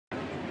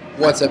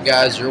What's up,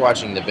 guys? You're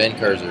watching The Ben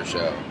Kurzer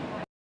Show.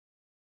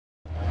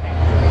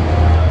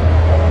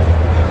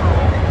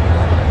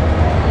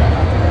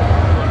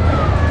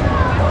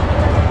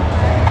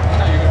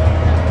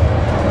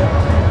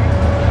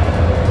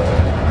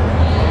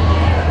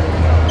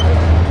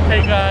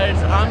 Hey guys,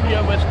 I'm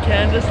here with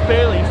Candace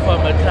Bailey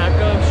from a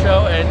taco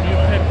show and You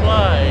Pick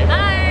Live.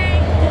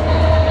 Hi!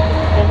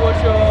 What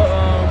was your,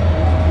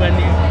 when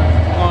you,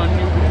 on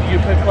You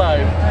Pick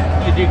Live,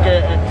 did you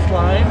get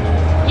slimed?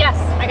 Yes,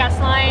 I got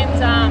slimed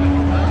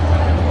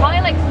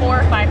probably like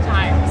 4 or 5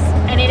 times,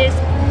 and it is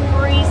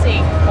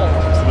freezing cold.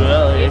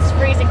 Really? It's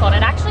freezing cold.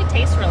 It actually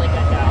tastes really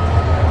good though.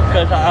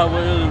 Because I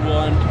really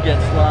wanted to get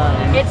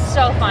slimed. It's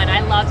so fun.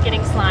 I loved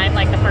getting slimed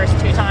like the first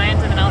 2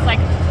 times, and then I was like,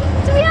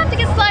 do we have to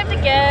get slimed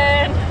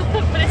again?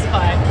 But it's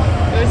fun.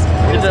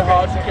 Is it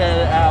hard to get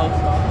it out?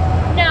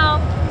 No,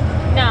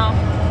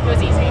 it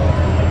was easy.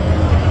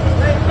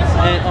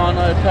 And on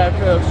a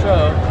taco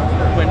show,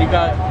 when you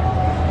got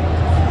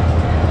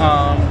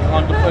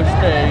on the first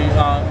day,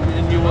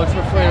 and you was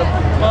afraid of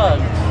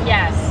bugs.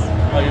 Yes.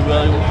 Are you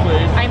really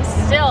afraid? I'm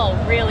still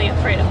really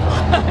afraid of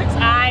bugs.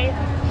 I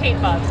hate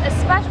bugs,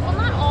 especially, well,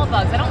 not all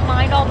bugs. I don't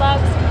mind all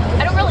bugs.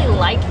 I don't really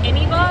like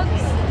any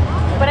bugs,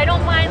 but I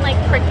don't mind like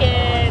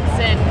crickets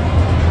and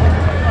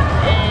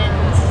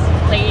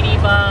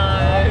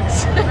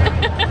ladybugs.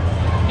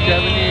 Do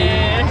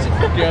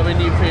you have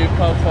any favorite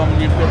part from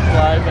You Pick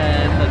Live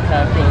and the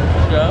taco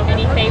show?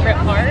 Any favorite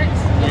parts?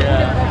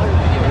 Yeah.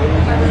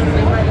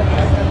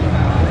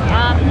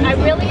 I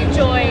really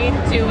enjoyed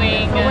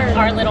doing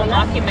our little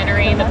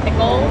documentary, The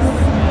Pickles.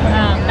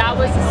 That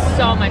was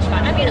so much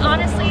fun. I mean,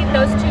 honestly,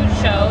 those 2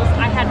 shows,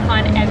 I had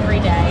fun every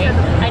day.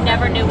 I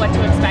never knew what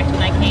to expect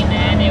when I came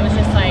in. It was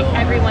just like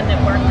everyone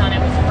that worked on it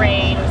was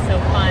great. It was so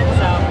fun.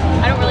 So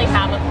I don't really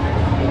have a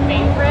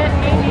favorite,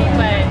 maybe,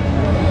 but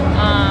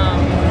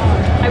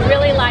I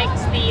really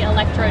liked the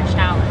electrode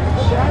challenge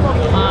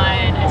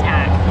on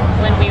Attack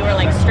when we were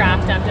like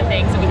strapped up to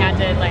things and we had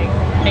to like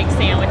make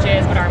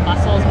sandwiches, but our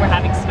muscles were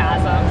having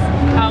spasms.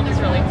 That was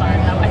really fun.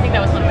 I think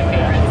that was one of my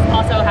favorites.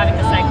 Also having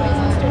the segues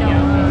in the studio.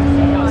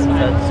 That was fun.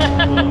 That's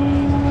cool.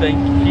 Thank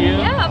you.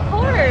 Yeah, of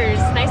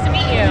course. Nice to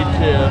meet you. Me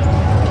too.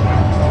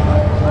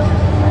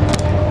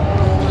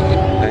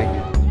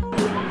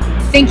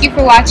 Thank you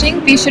for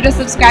watching. Be sure to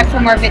subscribe for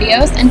more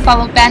videos and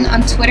follow Ben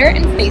on Twitter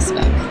and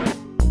Facebook.